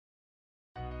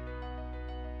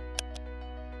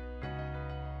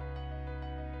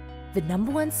The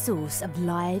 #1 source of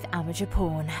live amateur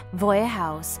porn, Voyeur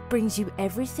House brings you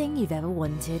everything you've ever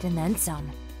wanted and then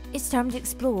some. It's time to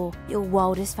explore your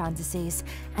wildest fantasies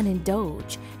and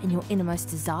indulge in your innermost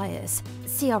desires.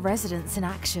 See our residents in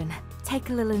action. Take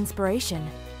a little inspiration.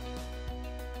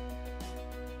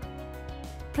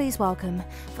 Please welcome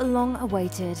the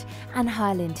long-awaited and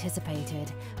highly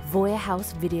anticipated Voyeur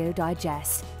House Video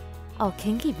Digest. Our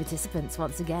kinky participants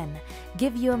once again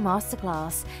give you a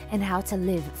masterclass in how to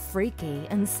live freaky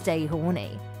and stay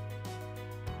horny.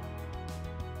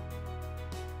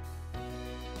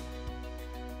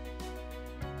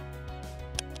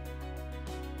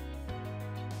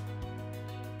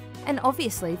 An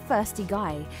obviously thirsty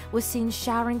guy was seen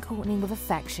showering Courtney with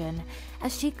affection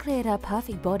as she cleared her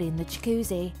perfect body in the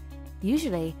jacuzzi.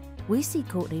 Usually, we see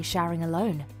Courtney showering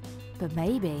alone, but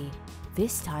maybe,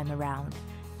 this time around,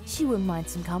 she wouldn't mind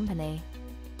some company.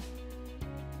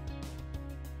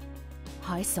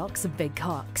 High socks and big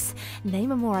cocks.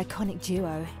 Name a more iconic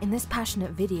duo. In this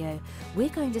passionate video, we're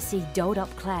going to see dolled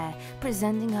up Claire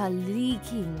presenting her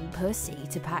leaking pussy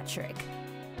to Patrick.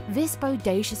 This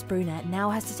bodacious brunette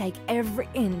now has to take every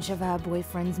inch of her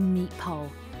boyfriend's meat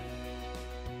pole.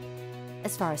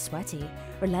 As far as sweaty,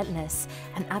 relentless,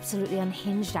 and absolutely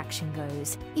unhinged action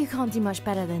goes, you can't do much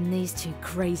better than these two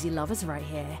crazy lovers right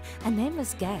here. A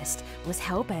nameless guest was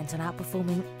hellbent on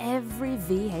outperforming every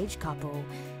VH couple.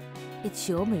 It's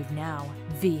your move now,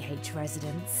 VH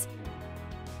residents.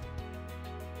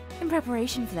 In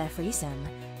preparation for their threesome,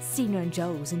 Cena and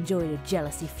Joel's enjoyed a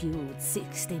jealousy-fueled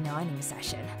 69ing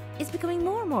session. It's becoming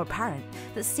more and more apparent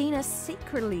that Cena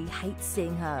secretly hates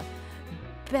seeing her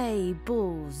bay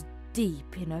balls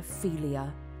deep in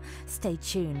Ophelia. Stay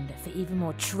tuned for even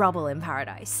more trouble in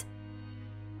paradise.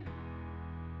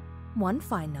 One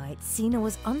fine night, Cena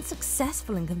was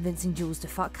unsuccessful in convincing Jules to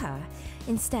fuck her.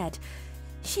 Instead,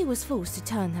 she was forced to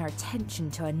turn her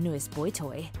attention to her newest boy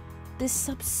toy. This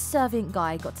subservient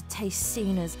guy got to taste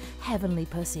Cena's heavenly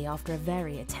pussy after a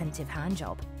very attentive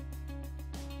handjob.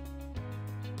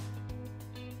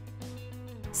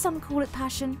 Some call it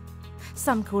passion,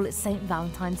 some call it St.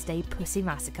 Valentine's Day Pussy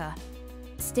Massacre.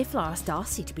 Stifler asked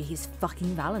Darcy to be his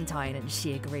fucking Valentine and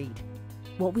she agreed.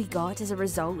 What we got as a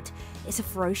result is a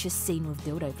ferocious scene with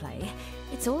dildo play.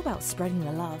 It's all about spreading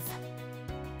the love.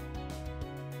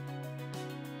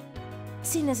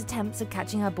 Cena's attempts at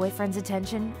catching her boyfriend's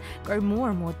attention grow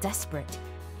more and more desperate.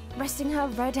 Resting her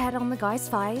red head on the guy's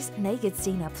thighs, naked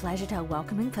Cena pleasured her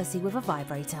welcoming pussy with a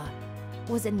vibrator.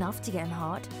 Was it enough to get him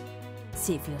hard?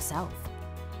 See it for yourself.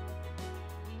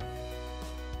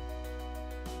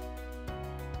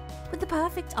 With the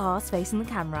perfect arse facing the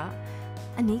camera,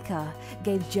 Anika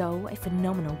gave Joel a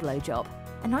phenomenal blowjob.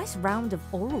 A nice round of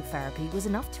oral therapy was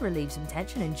enough to relieve some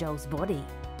tension in Joel's body.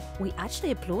 We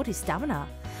actually applaud his stamina.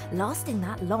 Lasting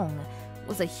that long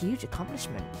was a huge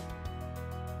accomplishment.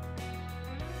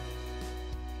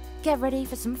 Get ready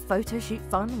for some photo shoot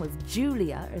fun with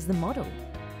Julia as the model.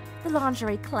 The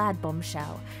lingerie-clad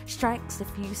bombshell strikes a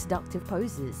few seductive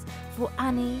poses for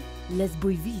Annie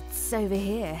Lesboivitz over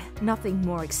here. Nothing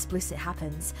more explicit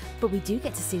happens, but we do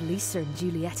get to see Lisa and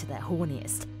Juliet at their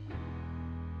horniest.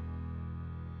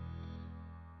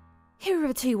 Here are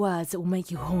the 2 words that will make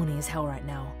you horny as hell right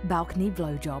now. Balcony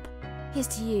blowjob. Here's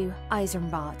to you, Isa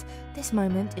and Bart. This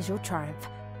moment is your triumph.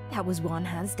 That was one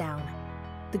hands down.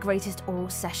 The greatest oral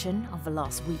session of the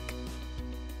last week.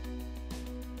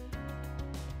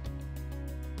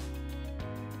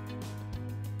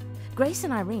 Grace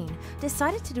and Irene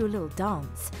decided to do a little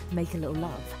dance, make a little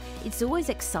love. It's always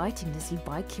exciting to see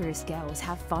bi-curious girls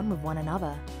have fun with one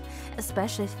another,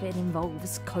 especially if it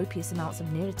involves copious amounts of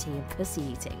nudity and pussy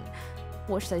eating.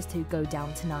 Watch those two go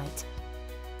down tonight.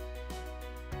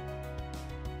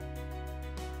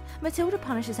 Matilda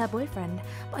punishes her boyfriend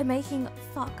by making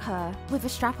fuck her with a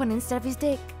strap-on instead of his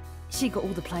dick. She got all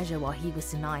the pleasure while he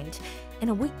was denied. In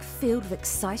a week filled with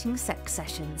exciting sex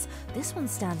sessions, this one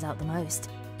stands out the most.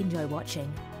 Enjoy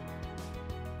watching.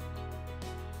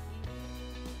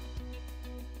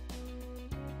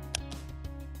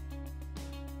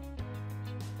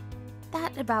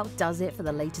 That about does it for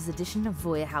the latest edition of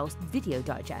Voyeur House Video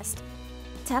Digest.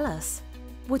 Tell us,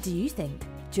 what do you think?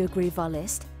 Do you agree with our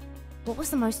list? What was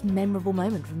the most memorable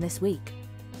moment from this week?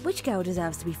 Which girl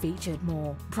deserves to be featured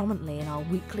more prominently in our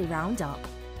weekly roundup?